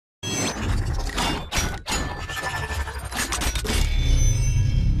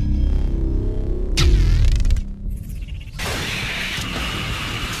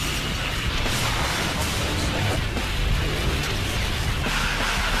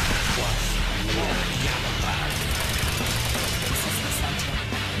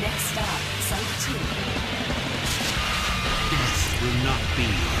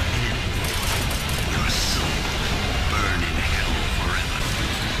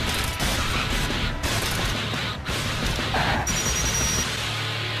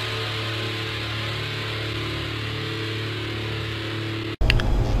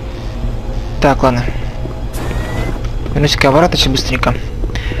Так, ладно. Вернусь-ка обратно сейчас быстренько.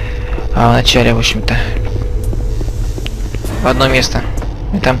 Вначале, в общем-то, в одно место.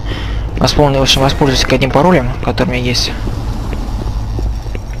 И там воспользуюсь одним паролем, который у меня есть.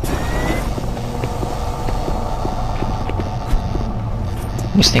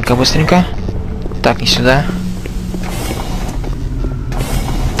 Быстренько. Так, не сюда.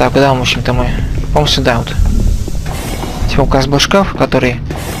 Так, куда, в общем-то, мы? По-моему, сюда вот. Типа, как раз был шкаф, который...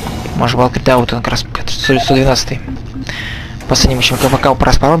 Может был открыть, да, вот он как раз 112. Последним еще пока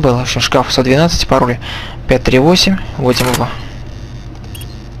раз пароль был, в общем, шкаф 112, пароль 538, вводим его.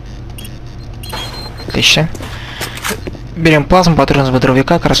 Отлично. Берем плазму, патрон с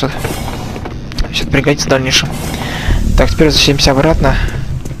бодровика, как раз вот. Сейчас пригодится в дальнейшем. Так, теперь возвращаемся обратно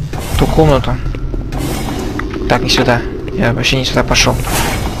в ту комнату. Так, не сюда. Я вообще не сюда пошел.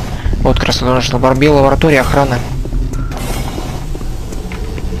 Вот как раз вот лаборатория, охрана.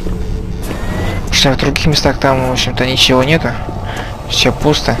 В других местах там, в общем-то, ничего нету. Все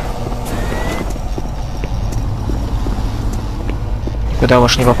пусто. Куда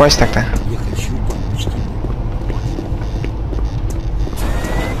уж не попасть так-то?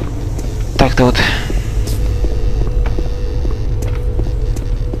 Так-то вот.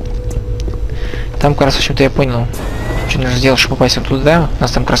 Там, как раз, в общем-то, я понял, что нужно сделать, чтобы попасть вот туда. У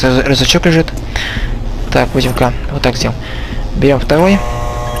нас там как раз рюкзачок лежит. Так, будем-ка вот так сделаем. Берем второй.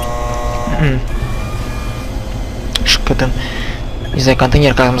 Там, не знаю,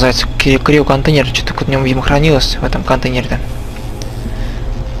 контейнер, как называется, криоконтейнер, что-то в нем, видимо, хранилось в этом контейнере-то.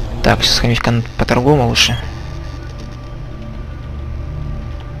 Так, сейчас сходить по-другому лучше.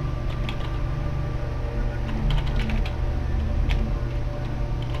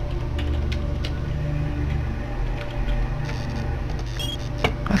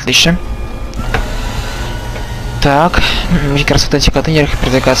 Отлично. Так, как раз вот эти контейнеры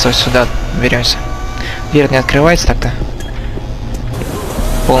передвигаться вот сюда беремся. Дверь не открывается так-то.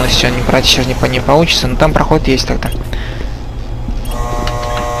 Полностью не брать сейчас не получится, но там проход есть так-то.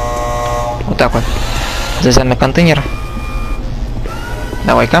 Вот так вот. Залезаем на контейнер.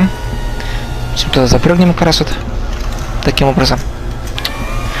 Давай-ка. Туда запрыгнем как раз вот. Таким образом.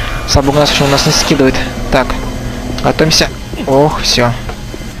 Слава богу, у нас не скидывает. Так. Готовимся. Ох, все.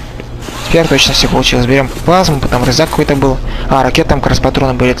 Теперь точно все получилось. Берем плазму, потом рюкзак какой-то был. А, ракет там как раз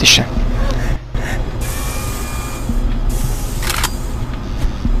патроны были, отлично.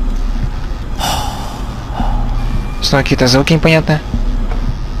 Снова какие-то звуки непонятные.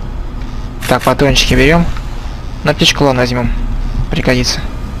 Так, патрончики берем. На птичку, ладно, возьмем. Пригодится.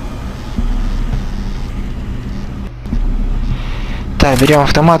 Так, берем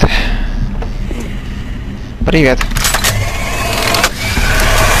автомат. Привет.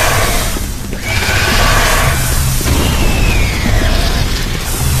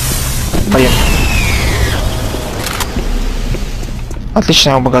 Блин.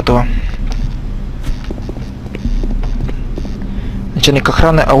 Отлично, оба готово. Начальник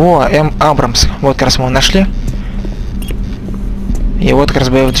охраны АО М. Абрамс. Вот как раз мы его нашли. И вот как раз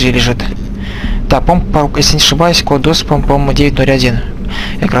БФГ лежит. Так, если не ошибаюсь, код доступа, по-моему, 901.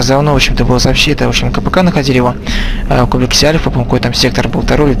 Я как раз давно, в общем-то, было сообщить. Это, в общем, КПК находили его. В комплексе Альфа, по-моему, какой там сектор был,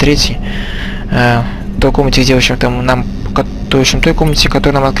 второй или третий. В той комнате, где, в общем-то, нам... В общем, той комнате,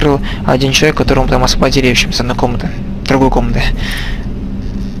 которую нам открыл один человек, которому там освободили, в общем, с одной комнаты. Другой комнаты.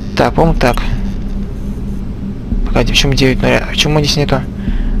 Так, по-моему, так. Погоди, почему 9-0? Почему здесь нету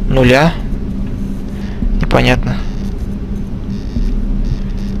нуля? Непонятно.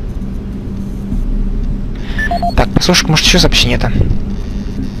 Так, послушай, может еще сообщение-то?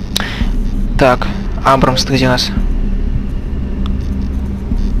 Так, Абрамс, ты где у нас?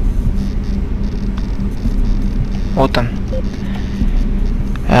 Вот он.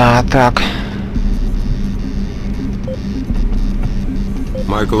 Так.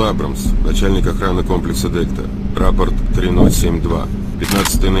 Майкл Абрамс, начальник охраны комплекса Дельта. Рапорт 3072.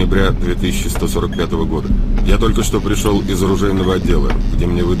 15 ноября 2145 года. Я только что пришел из оружейного отдела, где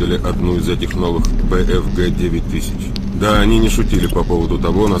мне выдали одну из этих новых ПФГ-9000. Да, они не шутили по поводу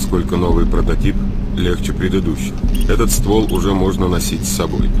того, насколько новый прототип легче предыдущих. Этот ствол уже можно носить с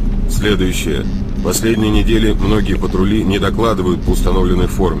собой. Следующее. В последние недели многие патрули не докладывают по установленной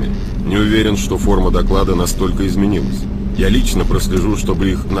форме. Не уверен, что форма доклада настолько изменилась. Я лично прослежу, чтобы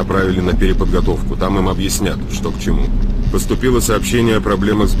их направили на переподготовку. Там им объяснят, что к чему. Поступило сообщение о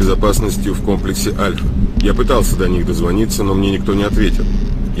проблемах с безопасностью в комплексе Альфа. Я пытался до них дозвониться, но мне никто не ответил.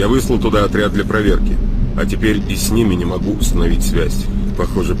 Я выслал туда отряд для проверки, а теперь и с ними не могу установить связь.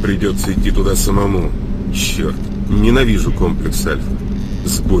 Похоже, придется идти туда самому. Черт, ненавижу комплекс Альфа.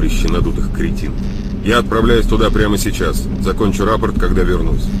 Сборище надутых кретин. Я отправляюсь туда прямо сейчас. Закончу рапорт, когда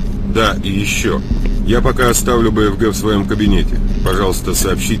вернусь. Да, и еще. Я пока оставлю БФГ в своем кабинете. Пожалуйста,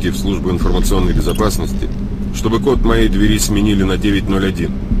 сообщите в службу информационной безопасности, чтобы код моей двери сменили на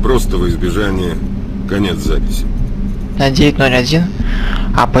 901. Просто во избежание. Конец записи. На 901?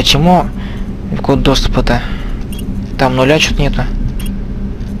 А почему код доступа-то? Там нуля что-то нету.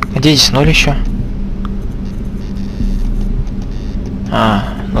 Где здесь 0 еще? А,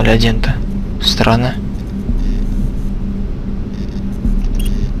 01-то. Странно.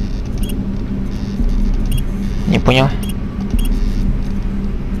 Не понял.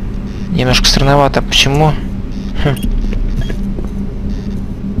 Немножко странновато. Почему?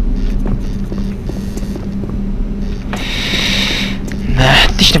 Да,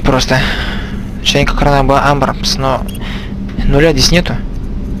 отлично просто. Начальник охраны была Амбрамс, но нуля здесь нету.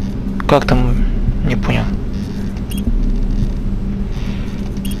 Как там? Не понял.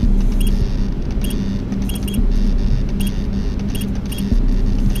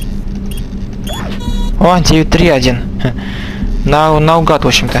 О, 931. Наугад, в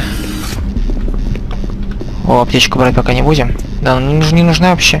общем-то. О, аптечку брать пока не будем. Да, не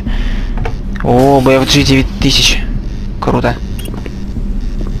нужна вообще. О, BFG 9000. Круто.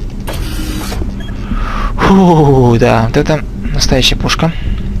 Фу, да, вот это настоящая пушка.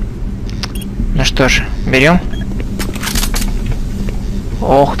 Ну что ж, берем.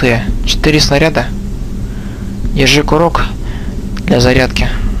 Ох ты, 4 снаряда. Держи курок для зарядки.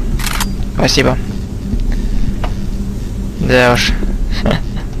 Спасибо. Да уж.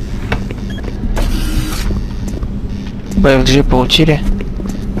 BFG получили.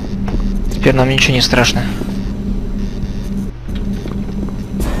 Теперь нам ничего не страшно.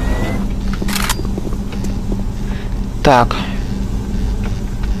 Так.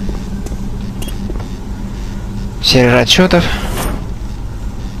 Серия отчетов.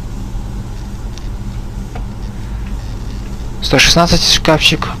 «116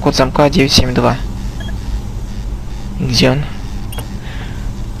 шкафчик, код замка 972. Где он?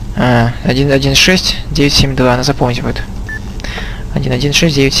 116 972, надо запомнить будет.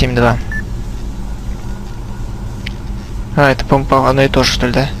 116 972. Это, по-моему, одно и то же, что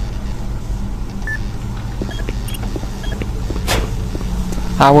ли, да?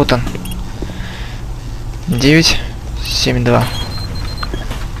 А, вот он. 972.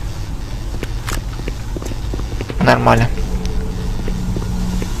 Нормально.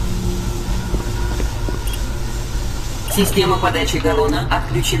 Система подачи галлона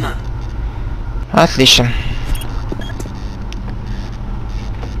отключена. Отлично.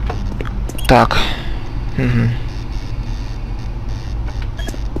 Так. Угу.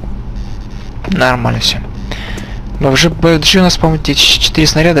 Нормально все. BFG у нас, по-моему, 4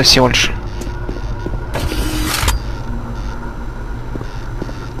 снаряда всего лишь.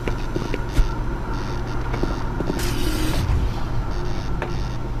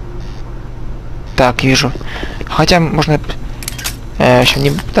 Так, вижу. Хотя можно... еще не...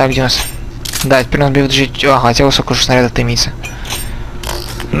 Так, где у нас? Да, теперь у нас BFG... Ага, хотя сколько уже снарядов имеется.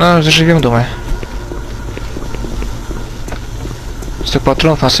 Но заживем, думаю. Столько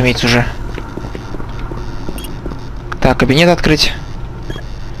патронов у нас имеется уже. Так, кабинет открыть.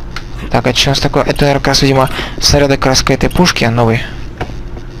 Так, это что у нас такое? Это, наверное, как раз, видимо, снаряды как раз к этой пушке новый.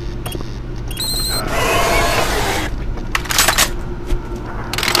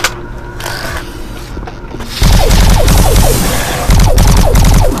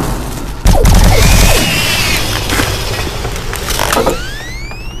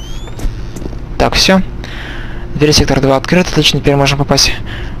 Так, все. Дверь сектор 2 открыта. Отлично, теперь можем попасть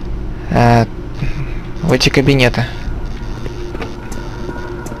в эти кабинеты.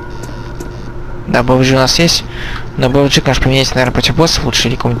 Да, BFG у нас есть. Но BFG, конечно, применять, наверное, против боссов лучше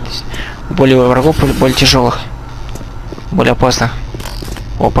или какого-нибудь более врагов, более тяжелых. Более опасных.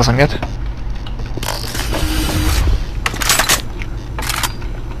 О, позамет.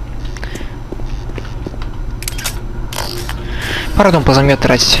 Пора позамет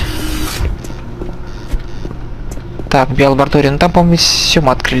тратить. Так, биолаборатория. Ну там, по-моему, все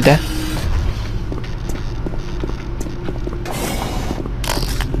мы открыли, да?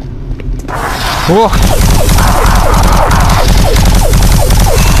 Ох!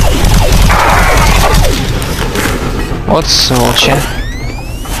 Вот сволочи.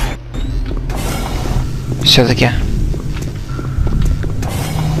 Все-таки.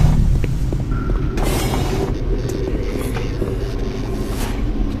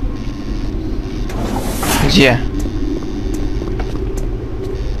 Где?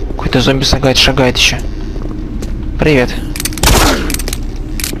 Какой-то зомби шагает еще. Привет.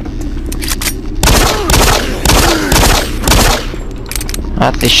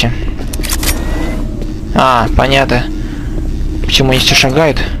 Отлично. А, понятно. Почему они все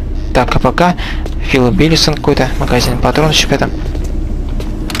шагают? Так, а пока Фил Биллисон какой-то, магазин патронов еще там.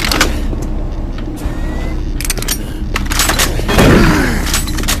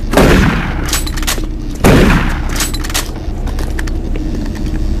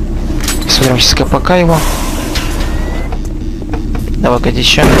 Смотрим сейчас КПК его. Давай-ка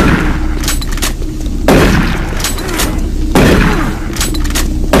еще.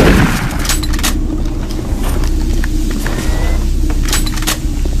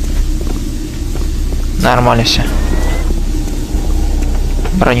 Нормально все.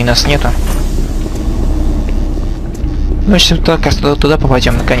 Брони у нас нету. Ну, сейчас туда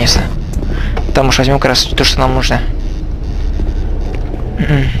попадем наконец-то. Там уж возьмем как раз то, что нам нужно.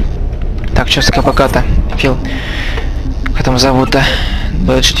 Так, что с КПК-то? Фил. Как там зовут-то?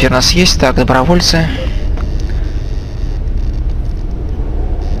 Б4 у нас есть. Так, добровольцы.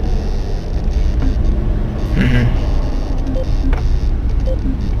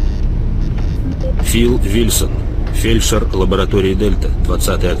 Фил Вильсон, фельдшер лаборатории Дельта,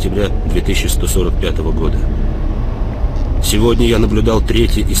 20 октября 2145 года. Сегодня я наблюдал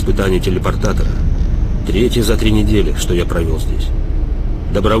третье испытание телепортатора. Третье за 3 недели, что я провел здесь.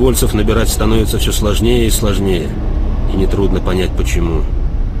 Добровольцев набирать становится все сложнее и сложнее. И нетрудно понять почему.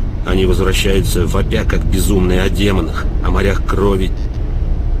 Они возвращаются вопя как безумные о демонах, о морях крови.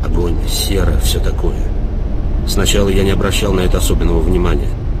 Огонь, сера, все такое. Сначала я не обращал на это особенного внимания.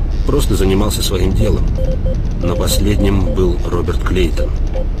 Просто занимался своим делом. Но последним был Роберт Клейтон.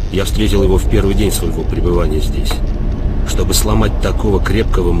 Я встретил его в первый день своего пребывания здесь. Чтобы сломать такого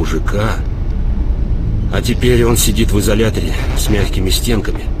крепкого мужика... А теперь он сидит в изоляторе с мягкими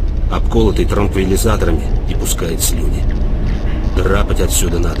стенками, обколотый транквилизаторами, и пускает слюни. Драпать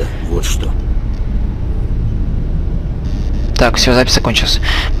отсюда надо, вот что. Так, все, запись закончилась.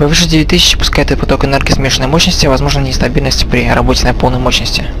 Выше 9000 пускает поток энергии смешанной мощности, возможно нестабильность при работе на полной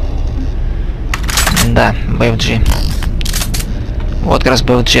мощности. Да, BFG. Вот как раз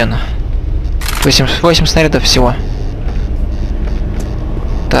BFG. 8 снарядов всего.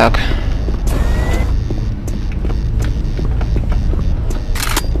 Так.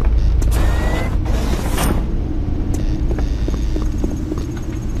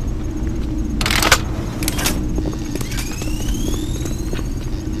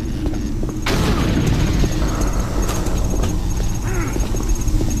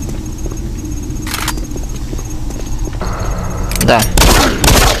 Да.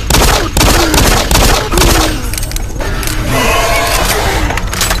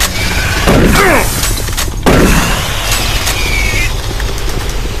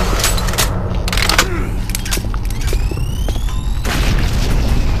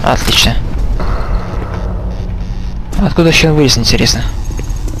 Отлично. Откуда еще он вылез, интересно?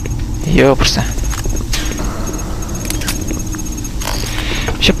 Ёпрста.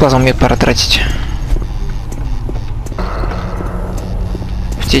 Вообще плазму мне пора тратить.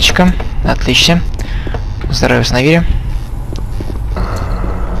 Птичка. Отлично. Здоровье с Навире.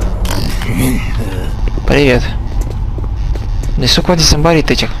 Привет. Да и сука, десамбарит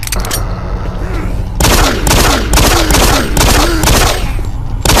этих.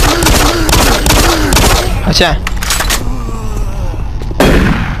 Хотя...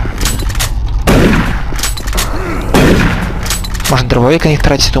 Можно дробовик на них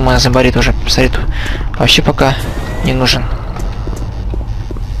тратить, думаю, зомбарит уже. Посмотри, вообще пока не нужен.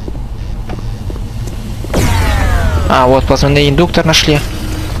 А, вот плазменный индуктор нашли.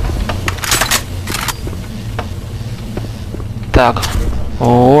 Так.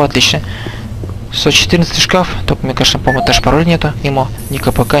 О, отлично. 114 шкаф. Только мне, конечно, по-моему, даже пароля нету. Ему ни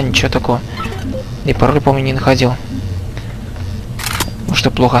КПК, ничего такого. И пароль, помню, не находил. Ну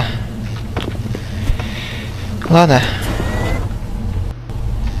что, плохо. Ладно.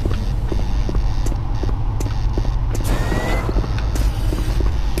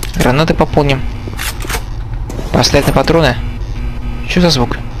 Гранаты пополним. Поставить на патроны. Что за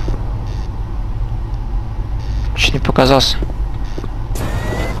звук? Чуть не показался.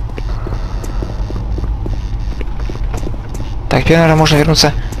 Так, теперь, наверное, можно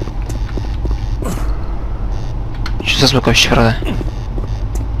вернуться. Что за звук вообще, правда?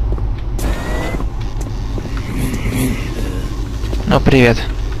 Ну, привет.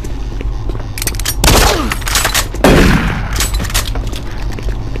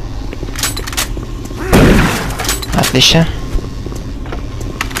 Отлично.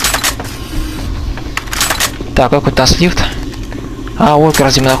 Так, какой-то у нас лифт. А, вот как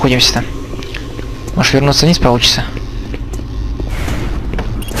раз где мы находимся-то. Может вернуться вниз получится.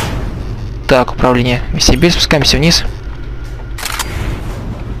 Так, управление. Вестибюль, спускаемся вниз.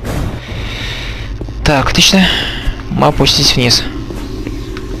 Так, отлично. Мы опустились вниз.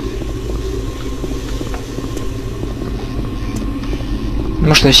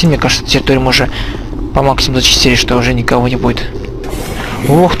 Ну что, сильно, мне кажется, территорию мы уже по максимуму зачистили, что уже никого не будет.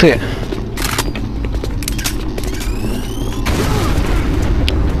 Ух ты!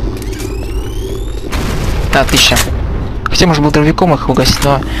 Отлично. Хотя можно было дровяком их угасить,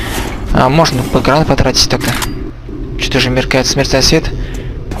 но можно по гранат потратить так-то. Что-то же меркает свет.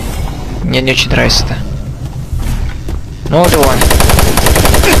 Мне не очень нравится-то. Ну вот его.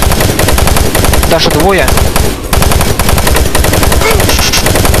 Даже двое.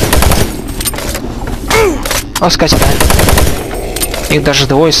 О, скатина. Их даже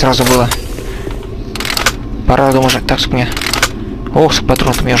двое сразу было. Пора, думаю, уже. Так, сколько мне. Ох, с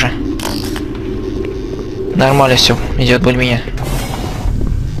патронов мне уже. Нормально все идет более-менее.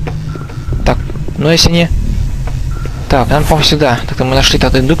 Так, ну если не... Так, нам, по-моему, сюда. Так-то мы нашли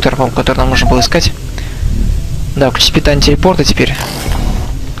тот индуктор, по-моему, который нам нужно было искать. Да, включить питание телепорта теперь.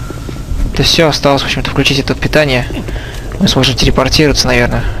 Это все, осталось, в общем-то, включить это питание. Мы сможем телепортироваться,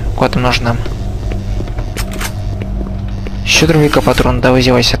 наверное. Куда-то нужно нам. Еще дровяка патрон, да,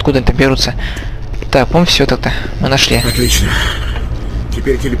 вызывайся. Откуда они там берутся? Так, по-моему, все так-то. Мы нашли. Отлично.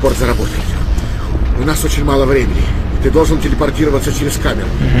 Теперь телепорт заработает. У нас очень мало времени. Ты должен телепортироваться через камеру.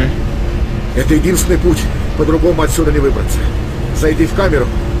 Это единственный путь. По-другому отсюда не выбраться. Зайди в камеру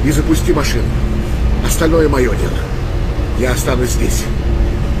и запусти машину. Остальное мое дело. Я останусь здесь.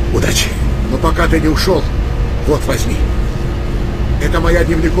 Удачи. Но пока ты не ушел, вот возьми. Это моя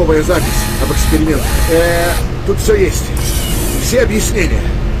дневниковая запись об экспериментах. Тут все есть. Все объяснения.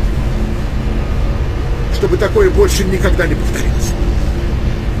 Чтобы такое больше никогда не повторилось.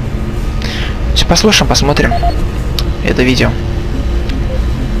 Сейчас послушаем, посмотрим это видео.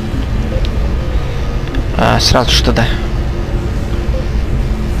 Сразу что-то.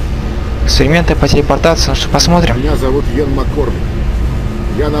 Эксперименты по телепортации, ну что, посмотрим. Меня зовут Йен Маккормик.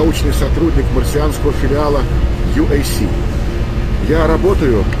 Я научный сотрудник марсианского филиала UAC. Я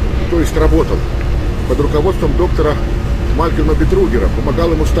работаю, то есть работал, под руководством доктора Бетругера,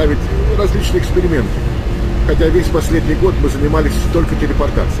 помогал ему ставить различные эксперименты. Хотя весь последний год мы занимались только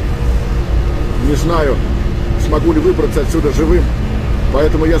телепортацией. Не знаю, смогу ли выбраться отсюда живым,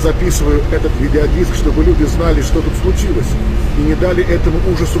 поэтому я записываю этот видеодиск, чтобы люди знали, что тут случилось, и не дали этому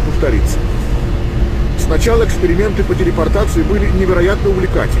ужасу повториться. Сначала эксперименты по телепортации были невероятно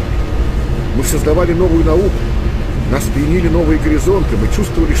увлекательны. Мы создавали новую науку, нас пьянили новые горизонты, мы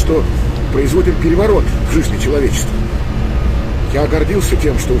чувствовали, что производим переворот в жизни человечества. Я гордился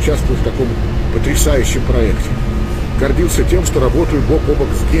тем, что участвую в таком потрясающем проекте. Гордился тем, что работаю бок о бок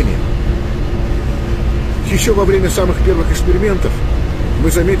с гением. Еще во время самых первых экспериментов мы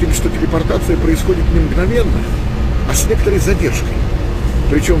заметили, что телепортация происходит не мгновенно, а с некоторой задержкой.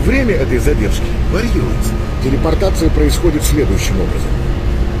 Причем время этой задержки варьируется. Телепортация происходит следующим образом.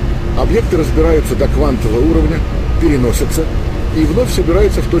 Объекты разбираются до квантового уровня, переносятся и вновь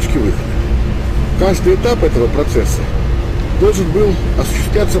собираются в точке выхода. Каждый этап этого процесса должен был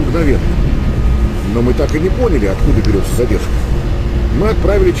осуществляться мгновенно. Но мы так и не поняли, откуда берется задержка. Мы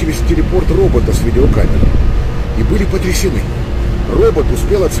отправили через телепорт робота с видеокамерой и были потрясены. Робот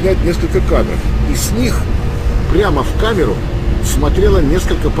успел отснять несколько кадров, и с них прямо в камеру смотрело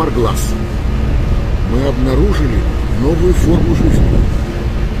несколько пар глаз. Мы обнаружили новую форму жизни.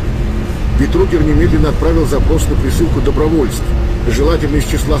 Бетругер немедленно отправил запрос на присылку добровольцев, желательно из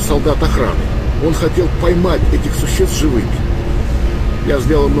числа солдат охраны. Он хотел поймать этих существ живыми. Я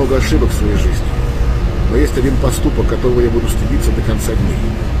сделал много ошибок в своей жизни. Но есть один поступок, которого я буду стыдиться до конца дней.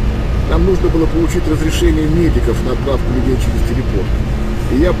 Нам нужно было получить разрешение медиков на отправку людей через телепорт.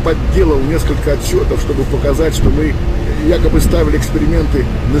 И я подделал несколько отчетов, чтобы показать, что мы якобы ставили эксперименты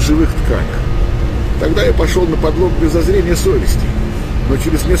на живых тканях. Тогда я пошел на подлог без зазрения совести. Но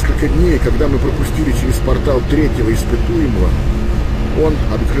через несколько дней, когда мы пропустили через портал третьего испытуемого, он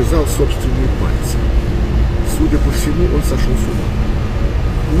отгрызал собственные пальцы. Судя по всему, он сошел с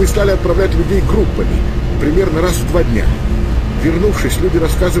ума. Мы стали отправлять людей группами, примерно раз в 2 дня. Вернувшись, люди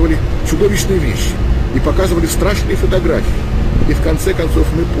рассказывали чудовищные вещи и показывали страшные фотографии. И в конце концов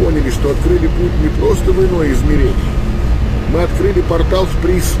мы поняли, что открыли путь не просто в иное измерение. Мы открыли портал в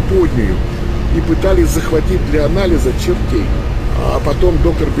преисподнюю и пытались захватить для анализа чертей. А потом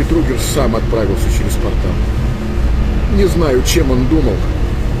доктор Бетругер сам отправился через портал. Не знаю, чем он думал.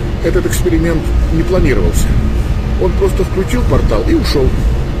 Этот эксперимент не планировался. Он просто включил портал и ушел.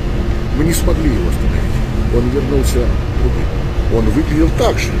 Мы не смогли его остановить. Он вернулся другим. Он выглядел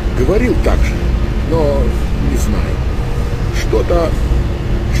так же, говорил так же, но не знаю. Что-то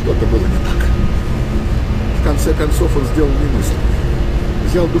было не так. В конце концов он сделал немыслимое.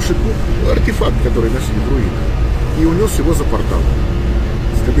 Взял душегуб, артефакт, который нашли в руинах, и унес его за портал.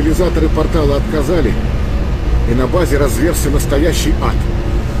 Стабилизаторы портала отказали, и на базе разверзся настоящий ад.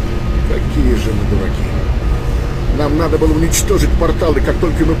 Какие же мы дураки. Нам надо было уничтожить порталы, как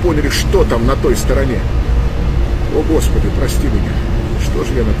только мы поняли, что там на той стороне. О, Господи, прости меня. Что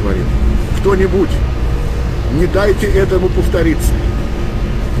же я натворил? Кто-нибудь, не дайте этому повториться.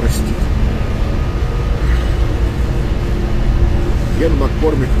 Простите. Ген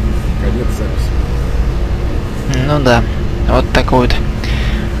Маккормик, конец записи. Ну да, вот такой вот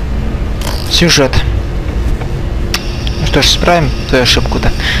сюжет. Ну что ж, исправим твою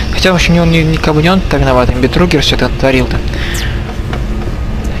ошибку-то. Хотя, в общем, он никому не он так виноват, Бетругер все это творил-то.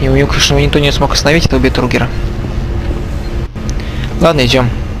 И у него, конечно, никто не смог остановить этого Бетругера. Ладно, идем.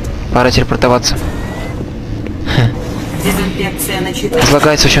 Пора телепортоваться. Дезинфекция начата.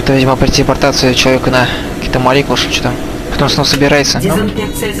 Предлагается, в общем-то, видимо, при телепортации человека на какие-то молекулы, что-то. Потом снова собирается.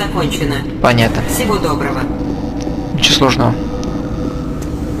 Дезинфекция закончена. Понятно. Всего доброго. Ничего сложного.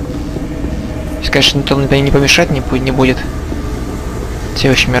 Если, конечно, никто не помешать не будет. Все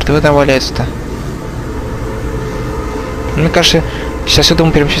очень мертвые там валяются-то. Мне кажется, сейчас я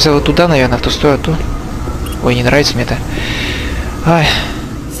думаю, перемещаться вот туда, наверное, в ту сторону. Ой, не нравится мне это. Ай.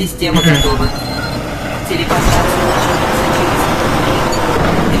 Система готова. Телепортация начинается через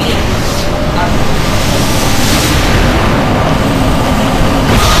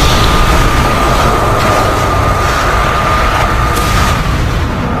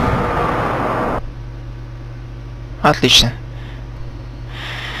 2. Отлично.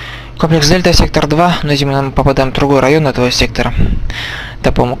 Комплекс Дельта, сектор 2. На Земле мы попадаем в другой район этого сектора.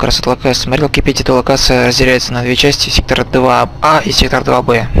 Да, по-моему, как раз эта локация. Смотрел, кипеть, эта локация разделяется на две части. Сектор 2А и сектор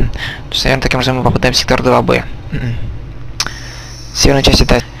 2Б. То есть, наверное, таким образом мы попадаем в сектор 2Б. Северная часть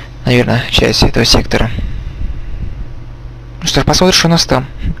это, наверное, часть этого сектора. Ну что ж, посмотрим, что у нас там.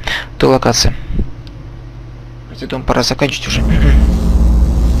 В той локации. Я думаю, пора заканчивать уже.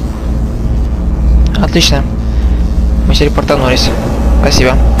 Отлично. Мы телепортанулись.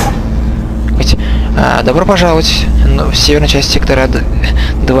 Спасибо. Добро пожаловать в северную часть сектора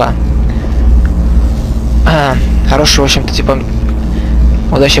 2. Хорошего, в общем-то, типа,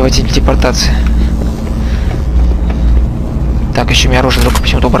 удачи в этой телепортации. Так, еще у меня оружие вдруг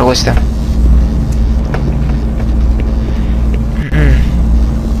почему-то убралось-то.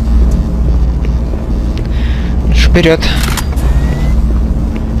 Вперед.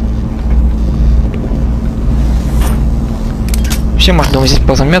 Все, может, думаю, здесь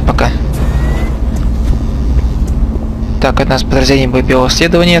позамет пока. Так, это у нас подразделение боевого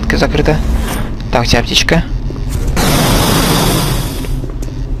исследования закрыто. Так, где аптечка?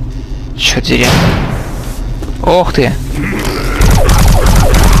 Чё деря? Ох ты!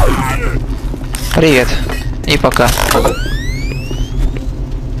 Привет. И пока.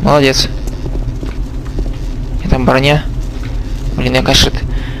 Молодец. И там броня. Блин, я, конечно,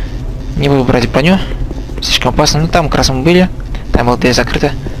 не буду брать броню. Слишком опасно. Ну, там как раз мы были. Там была дверь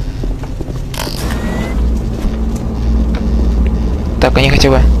закрыта. Так, они хотя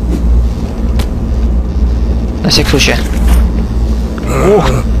бы... На всякий случай.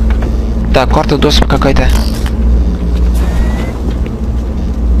 Ух! Так, карта доступа какая-то.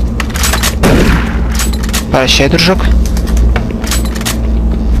 Прощай, дружок.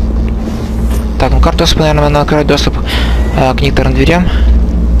 Так, ну карту доступа, наверное, надо открывать доступ к некоторым дверям.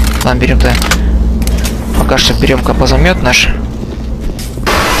 Ладно, берем-то... Пока что берем-ка позамет наш.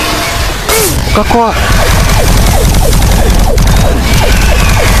 Какого?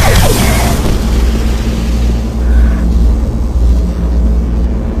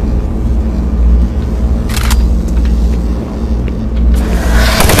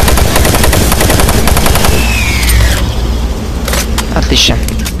 Отлично.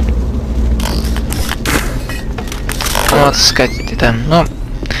 Вот, сказать, это, ну...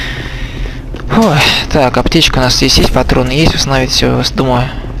 Ой, так, аптечка у нас здесь есть, патроны есть, установить все, думаю,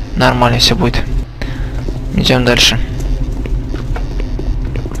 нормально все будет. Идем дальше.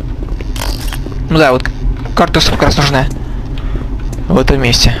 Ну да, вот карта как раз нужна в этом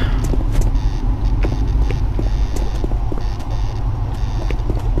месте.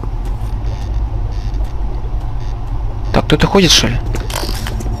 Так, кто-то ходит, что ли?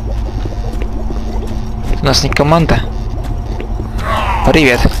 У нас не команда.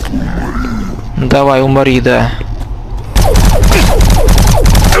 Привет. Давай, умори, да.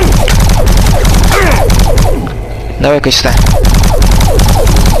 Давай-ка сюда.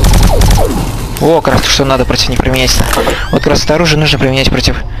 О, как раз то, что надо против них применять. Вот как раз это оружие нужно применять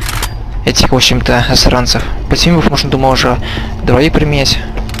против этих, в общем-то, засранцев. Против мимов можно, думаю, уже дробовик применять.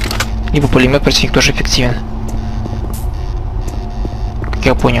 Либо пулемет против них тоже эффективен. Как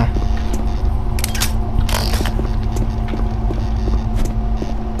я понял.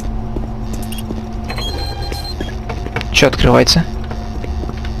 Что открывается?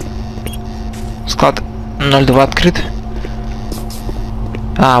 Склад 02 открыт.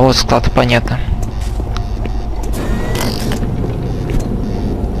 А, вот склад, понятно.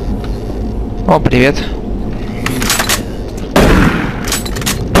 О, привет.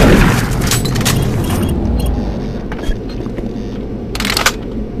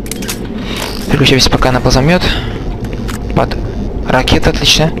 Переключаемся пока на плазомет. Под ракета,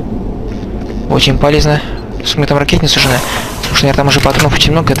 отлично. Очень полезно. Сколько там ракетниц уже? Потому что, наверное, там уже патронов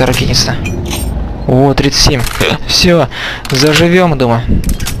очень много, это ракетница. О, 37. Все, заживем, думаю.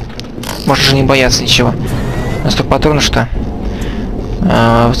 Можно же не бояться ничего. Настолько патронов, что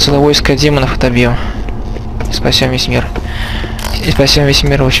целое войско демонов отобьем. И спасем весь мир. И спасем весь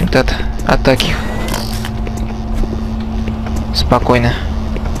мир, в общем-то, от атаки. Спокойно.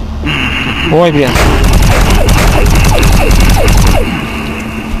 Ой, блин.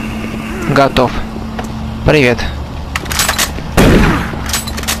 Готов. Привет.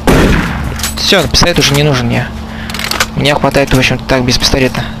 Все, пистолет уже не нужен мне. Мне хватает, в общем-то, так, без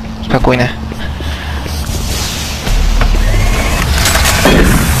пистолета. Спокойно.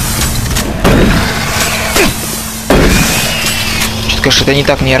 Что-то, конечно, это не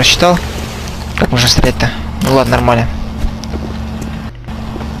так не рассчитал. Как можно стрелять-то? Ну ладно, нормально.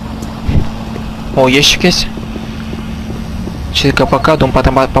 О, ящик есть. Человека пока, думаю,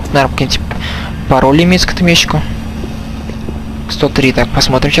 потом, наверное, какие-нибудь пароли имеется к этому ящику. 103, так,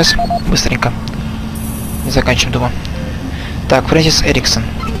 посмотрим сейчас. Быстренько. Не заканчиваем, думаю. Так, Фрэнсис Эриксон.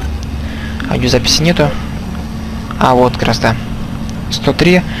 Аудиозаписи нету. А, вот как раз, да.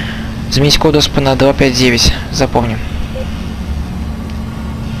 103. Заменить код доступа на 259. Запомним.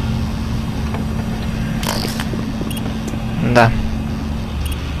 Да.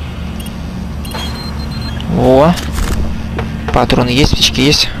 О. Патроны есть, птички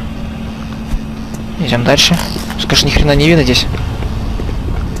есть. Идем дальше. Скажи, ни хрена не видно здесь.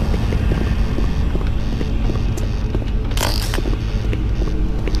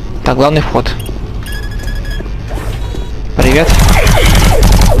 Так, главный вход. Привет.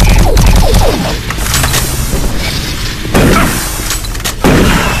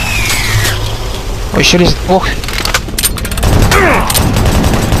 Ой, еще лезет. Ох.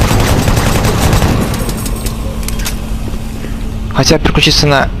 Хотя переключиться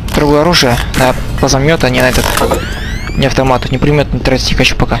на другое оружие, на плазмомет, а не на этот, не автомат, не пулемет, не тратить не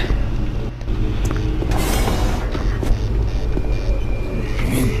хочу пока.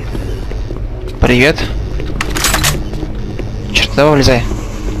 Привет. Черт, давай вылезай.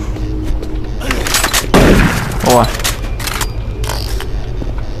 О.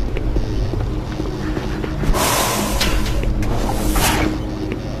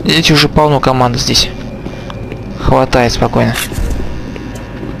 Эти уже полно команды здесь. Хватает спокойно.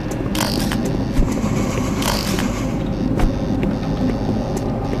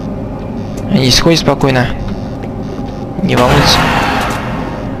 Они сходят спокойно. Не волнуйтесь.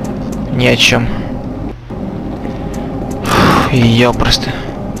 Ни о чем. И я просто.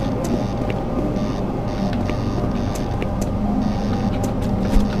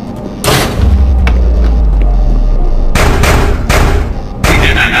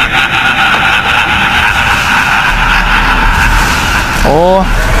 О!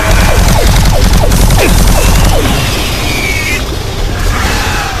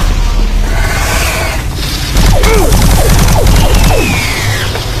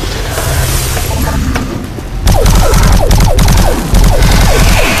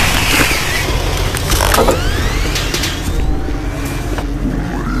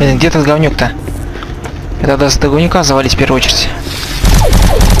 Где этот говнюк-то? Это даст до говнюка завалить в первую очередь.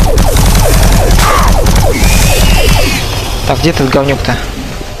 Так, где этот говнюк-то?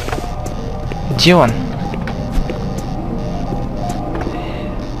 Где он?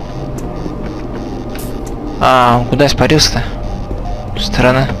 А, куда испарился-то?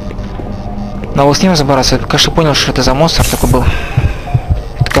 Странно. Но вот с ним разобраться, я, конечно, понял, что это за монстр такой был.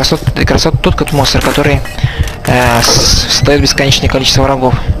 Это как раз тот монстр, который создает бесконечное количество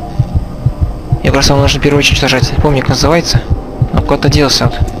врагов. И как раз его нужно в первую очередь уничтожать. Не помню, как называется. Но куда-то делся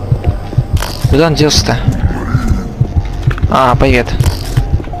вот. Куда он делся-то? А, привет.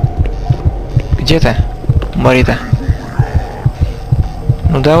 Где ты, Марита?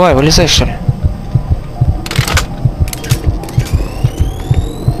 Ну давай, вылезай, что ли.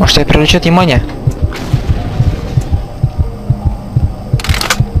 Может, это привлечет внимание?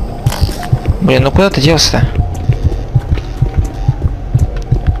 Блин, ну куда ты делся-то?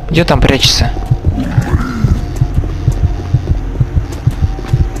 Где там прячется?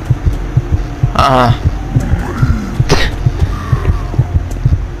 Ага.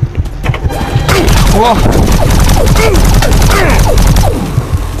 О!